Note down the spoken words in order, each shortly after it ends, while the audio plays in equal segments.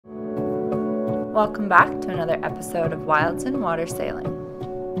Welcome back to another episode of Wilds and Water Sailing.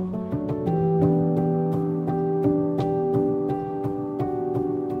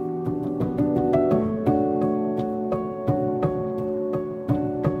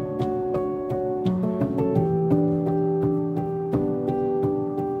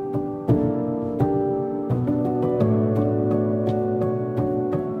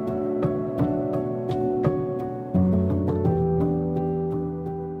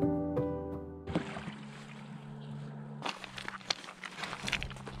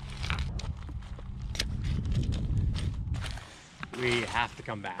 We have to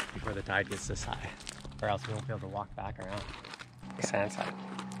come back before the tide gets this high, or else we won't be able to walk back around the sand side.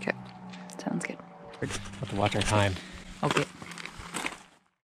 Okay, sounds good. We have to watch our time. Okay.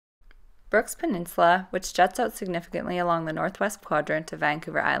 Brooke's Peninsula, which juts out significantly along the northwest quadrant of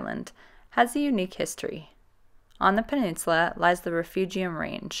Vancouver Island, has a unique history. On the peninsula lies the Refugium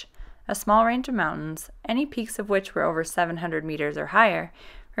Range, a small range of mountains, any peaks of which were over 700 meters or higher,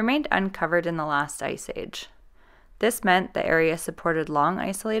 remained uncovered in the last ice age. This meant the area supported long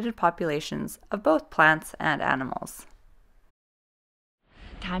isolated populations of both plants and animals.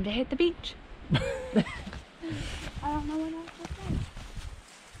 Time to hit the beach. I don't know what else to say.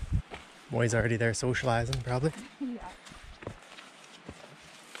 Muoi's already there socializing, probably. Yeah.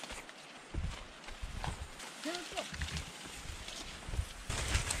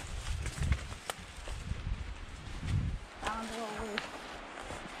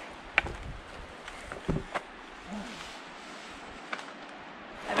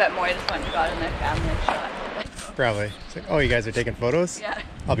 I bet Muoi just went and got in their family shot. Probably. It's like, oh, you guys are taking photos? Yeah.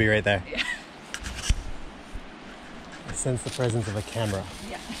 I'll be right there. Yeah. I sense the presence of a camera.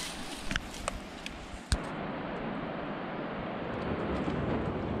 Yeah.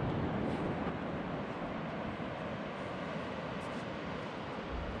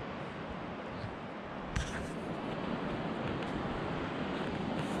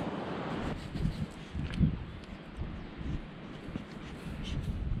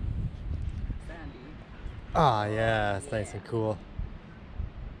 Ah, yeah, it's nice and cool.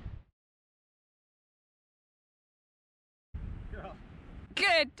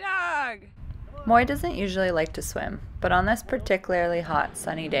 Good dog! Muoi doesn't usually like to swim, but on this particularly hot,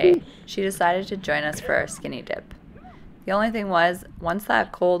 sunny day, she decided to join us for our skinny dip. The only thing was, once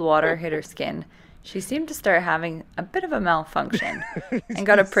that cold water hit her skin, she seemed to start having a bit of a malfunction and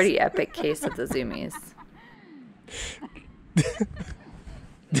got a pretty epic case of the zoomies.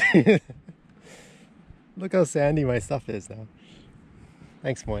 Look how sandy my stuff is now.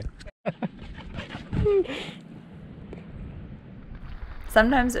 Thanks, Muoi.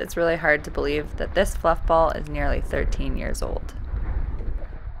 Sometimes it's really hard to believe that this fluff ball is nearly 13 years old.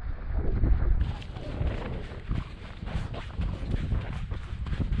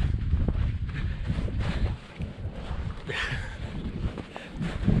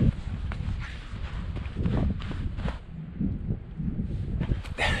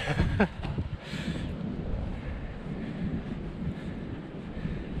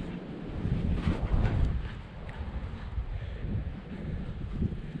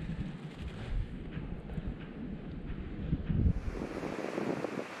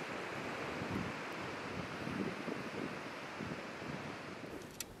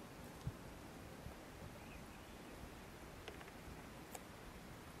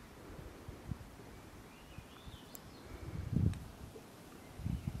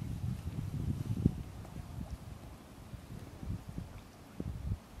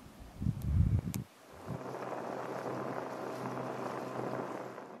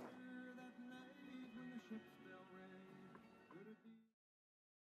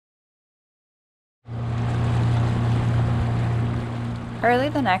 Early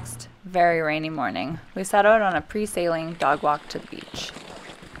the next, very rainy morning, we set out on a pre-sailing dog walk to the beach.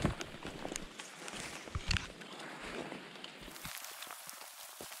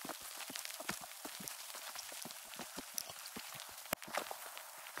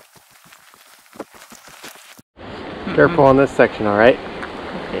 Careful on this section, alright?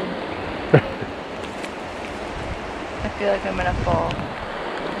 Okay. I feel like I'm gonna fall.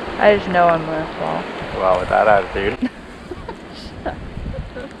 I just know I'm gonna fall. Well, with that attitude.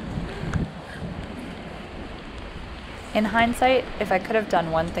 In hindsight, if I could have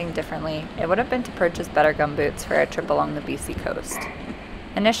done one thing differently, it would have been to purchase better gumboots for our trip along the BC coast.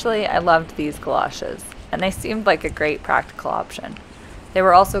 Initially, I loved these galoshes, and they seemed like a great practical option. They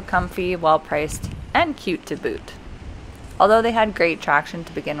were also comfy, well-priced, and cute to boot. Although they had great traction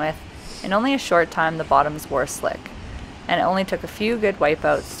to begin with, in only a short time the bottoms wore slick, and it only took a few good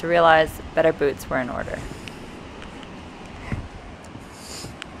wipeouts to realize better boots were in order.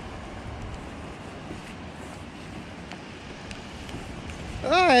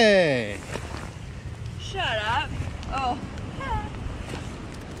 Hey! Shut up. Oh.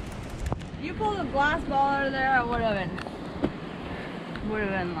 You pulled a glass ball out of there, I would have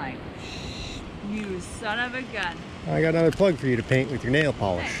been like, you son of a gun. I got another plug for you to paint with your nail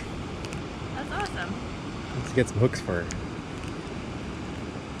polish. Hey, that's awesome. Let's get some hooks for her.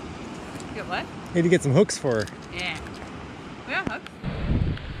 Get what? Need to get some hooks for her. Yeah. We have hooks.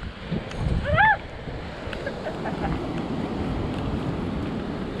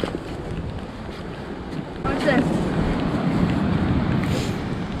 What's this?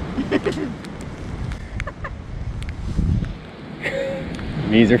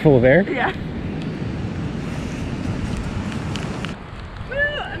 Knees are full of air? Yeah. Woo!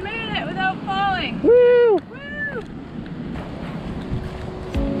 I made it without falling. Woo! Woo!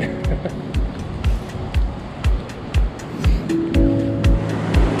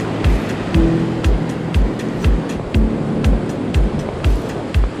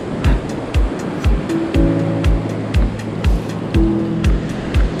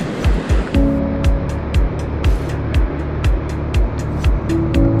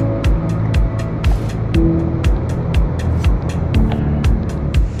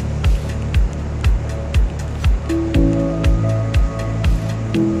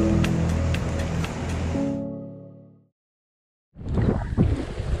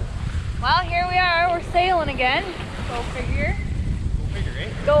 Well, here we are, we're sailing again. Go figure. Go figure, eh?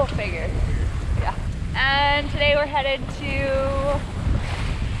 Go figure. Yeah. And today we're headed to...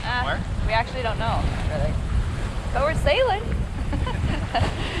 Where? We actually don't know, really. But we're sailing.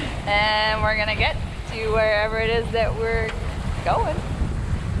 And we're gonna get to wherever it is that we're going.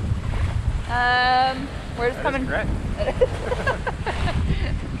 We're just coming... Correct. Right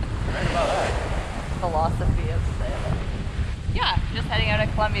about that. Philosophy of sailing. Yeah, just heading out of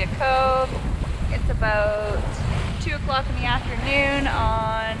Columbia Cove. It's about 2 o'clock in the afternoon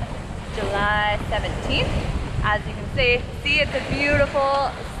on July 17th. As you can see, it's a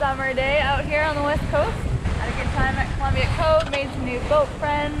beautiful summer day out here on the west coast. Had a good time at Columbia Cove, made some new boat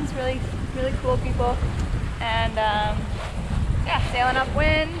friends, really cool people. And yeah, sailing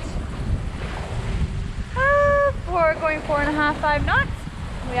upwind. We're going 4.5, 5 knots.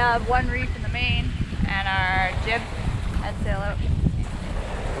 We have one reef in the main and our jib and sail out.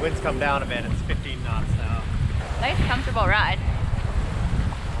 The wind's come down a bit, it's 15 knots now. Nice, comfortable ride.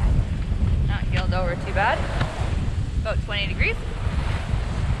 Not heeled over too bad. About 20 degrees.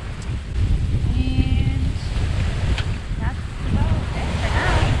 And that's about it for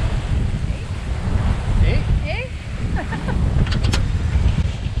now. Eh? Hey?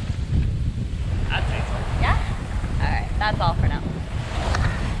 I'd say so. Yeah? Alright, that's all for now.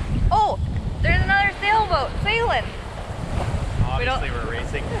 Oh! There's another sailboat sailing! Obviously we're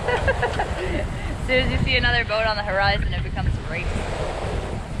racing. As soon as you see another boat on the horizon, it becomes a race.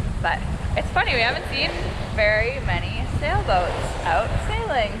 But it's funny, we haven't seen very many sailboats out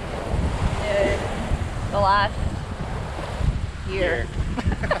sailing in the last year.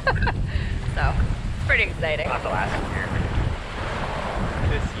 So, it's pretty exciting. Not the last year.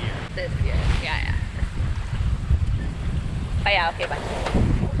 This year, yeah. Oh yeah, okay, bye.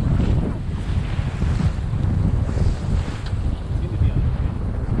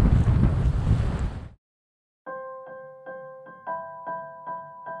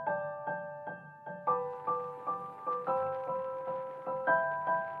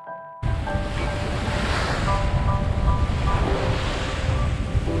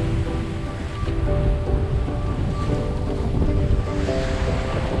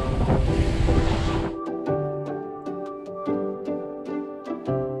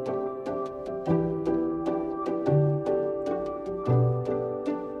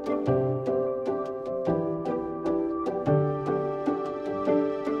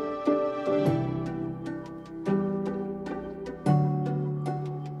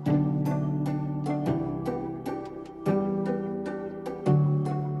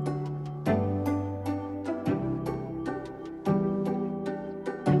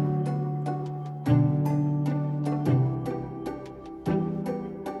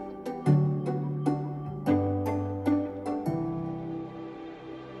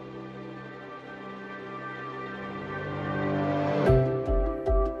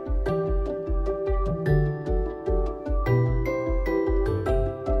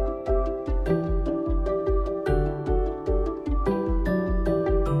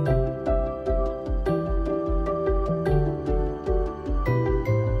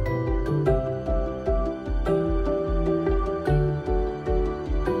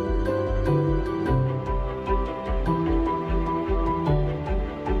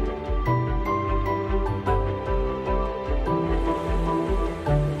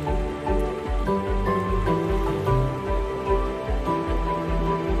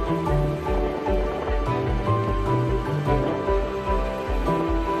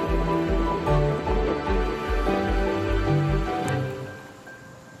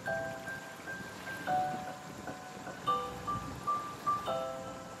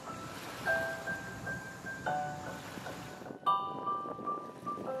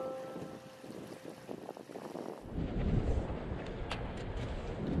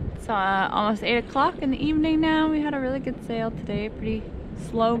 almost 8 o'clock in the evening now. We had a really good sail today, pretty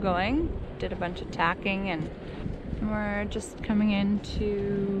slow going. Did a bunch of tacking and we're just coming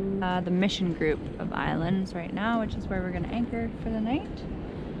into the mission group of islands right now, which is where we're going to anchor for the night.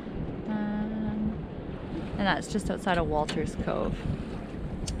 And that's just outside of Walters Cove.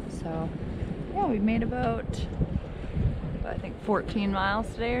 So yeah, we made about, I think 14 miles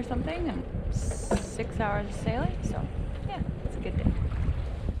today or something, and 6 hours of sailing. So yeah, it's a good day.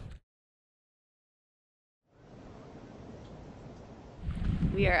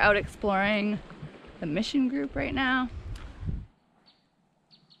 We are out exploring the mission group right now.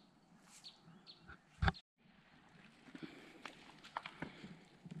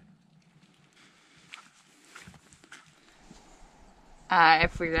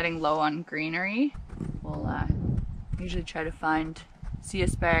 If we're getting low on greenery, we'll usually try to find sea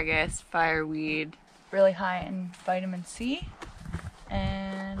asparagus, fireweed, really high in vitamin C,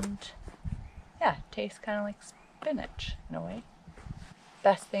 and yeah, tastes kind of like spinach in a way.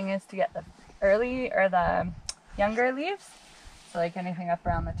 Best thing is to get the early or the younger leaves, so like anything up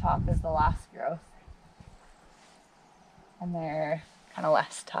around the top is the last growth, and they're kind of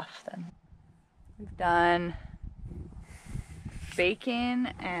less tough then. We've done bacon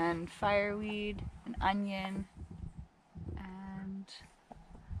and fireweed and onion and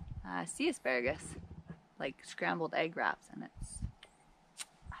sea asparagus, like scrambled egg wraps, and it's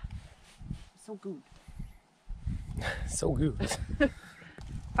so good. So good.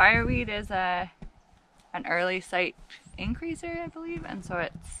 Fireweed is an early site increaser, I believe, and so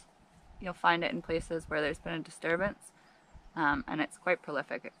you'll find it in places where there's been a disturbance, and it's quite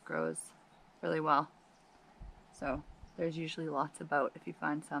prolific. It grows really well, so there's usually lots about. If you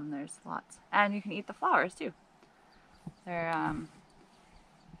find some, there's lots, and you can eat the flowers too. They're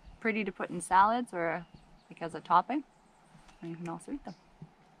pretty to put in salads or like as a topping, and you can also eat them.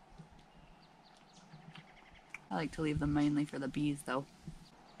 I like to leave them mainly for the bees though,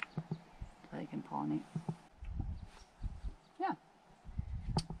 so they can pollinate. Yeah,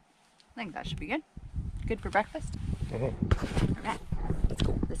 I think that should be good. Good for breakfast. Okay. Alright, let's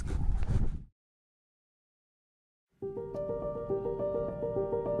go. Let's go.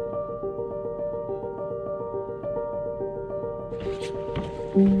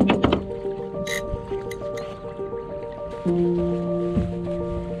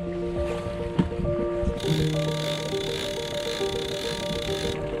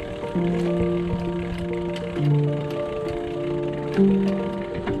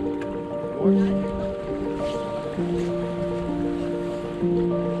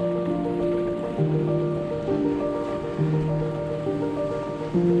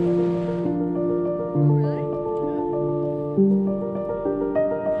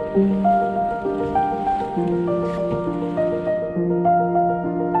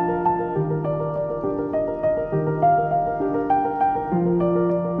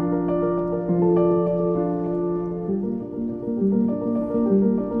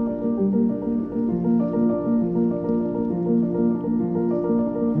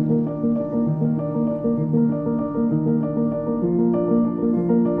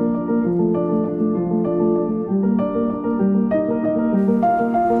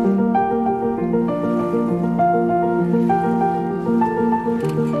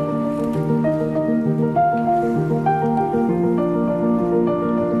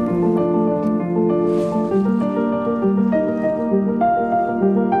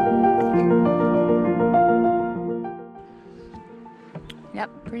 Yep,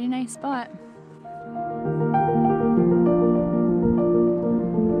 pretty nice spot.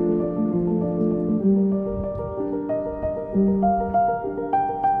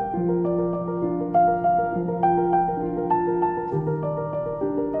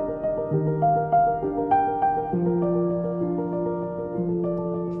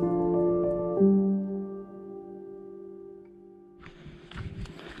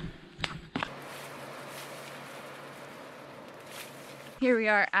 Here we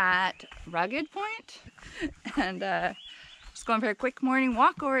are at Rugged Point, and just going for a quick morning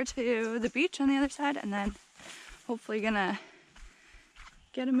walk over to the beach on the other side, and then hopefully gonna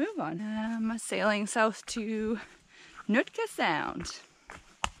get a move on. I'm sailing south to Nootka Sound.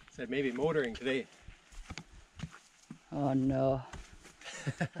 Said maybe motoring today. Oh no.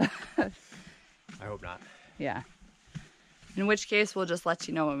 I hope not. Yeah. In which case we'll just let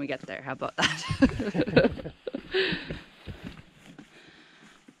you know when we get there. How about that?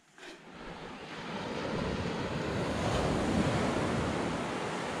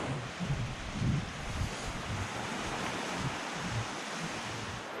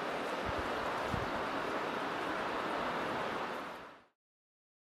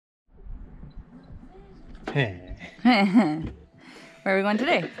 Where are we going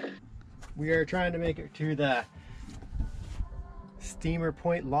today? We are trying to make it to the Steamer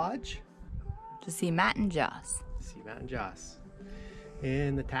Point Lodge. To see Matt and Joss. See Matt and Joss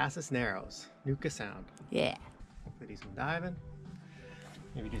in the Tassus Narrows, Nuka Sound. Yeah. Hopefully do some diving,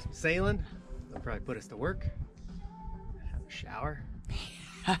 maybe do some sailing. They'll probably put us to work. Have a shower.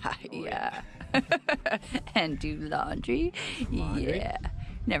 Yeah. And do laundry. Laundry. Yeah.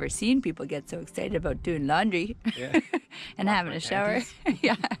 Never seen people get so excited about doing laundry. Yeah. And Wash having my a shower.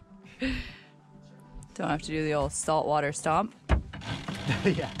 Yeah. Don't have to do the old saltwater stomp.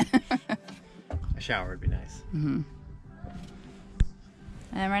 Yeah. A shower would be nice. Mm-hmm.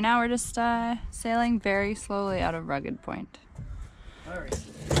 And right now we're just sailing very slowly out of Rugged Point. All right.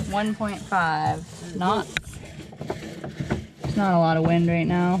 1.5 knots. There's not a lot of wind right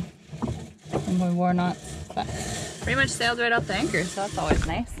now. 1.4 knots. But pretty much sailed right off the anchor, so that's always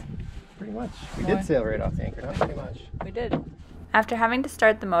nice. Pretty much. We did sail right off the anchor, not pretty much. We did. After having to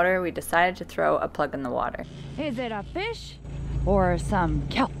start the motor, we decided to throw a plug in the water. Is it a fish or some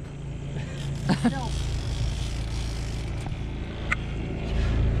kelp?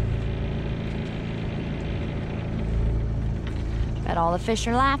 Bet all the fish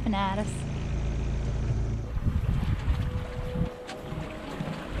are laughing at us.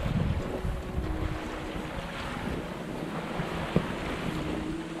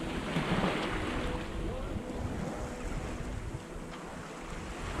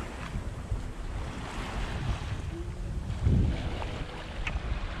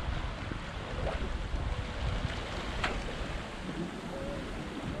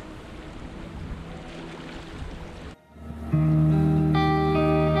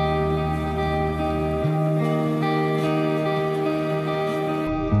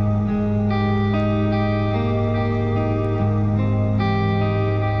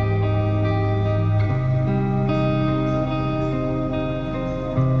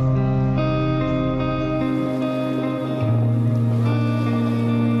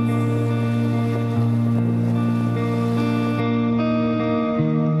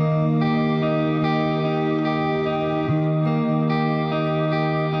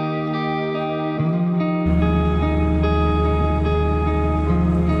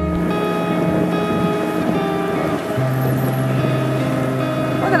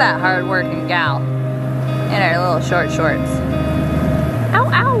 Look at that hard-working gal in her little short shorts. Ow,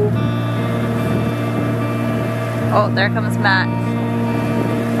 ow! Oh, there comes Matt.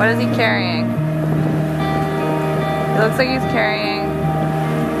 What is he carrying? It looks like he's carrying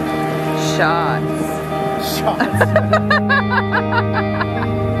shots. Shots.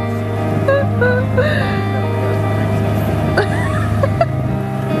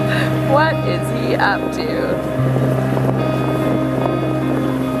 What is he up to?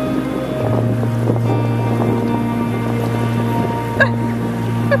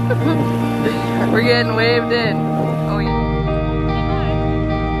 We're getting waved in. Oh yeah.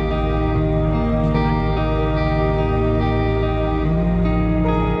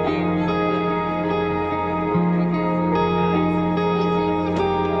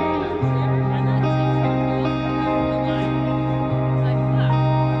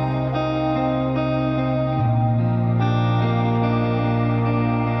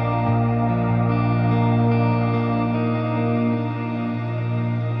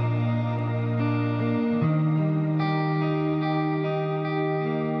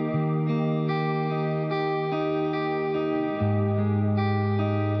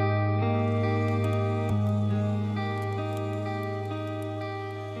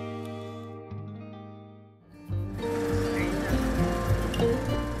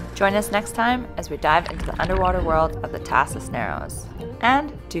 Join us next time as we dive into the underwater world of the Tassus Narrows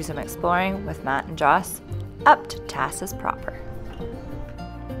and do some exploring with Matt and Joss up to Tassus proper.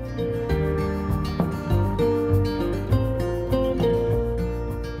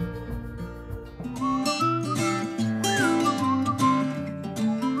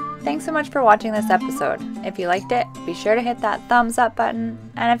 Thanks so much for watching this episode. If you liked it, be sure to hit that thumbs up button,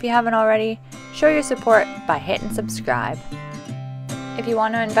 and if you haven't already, show your support by hitting subscribe. If you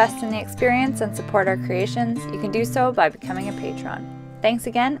want to invest in the experience and support our creations, you can do so by becoming a patron. Thanks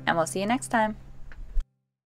again, and we'll see you next time.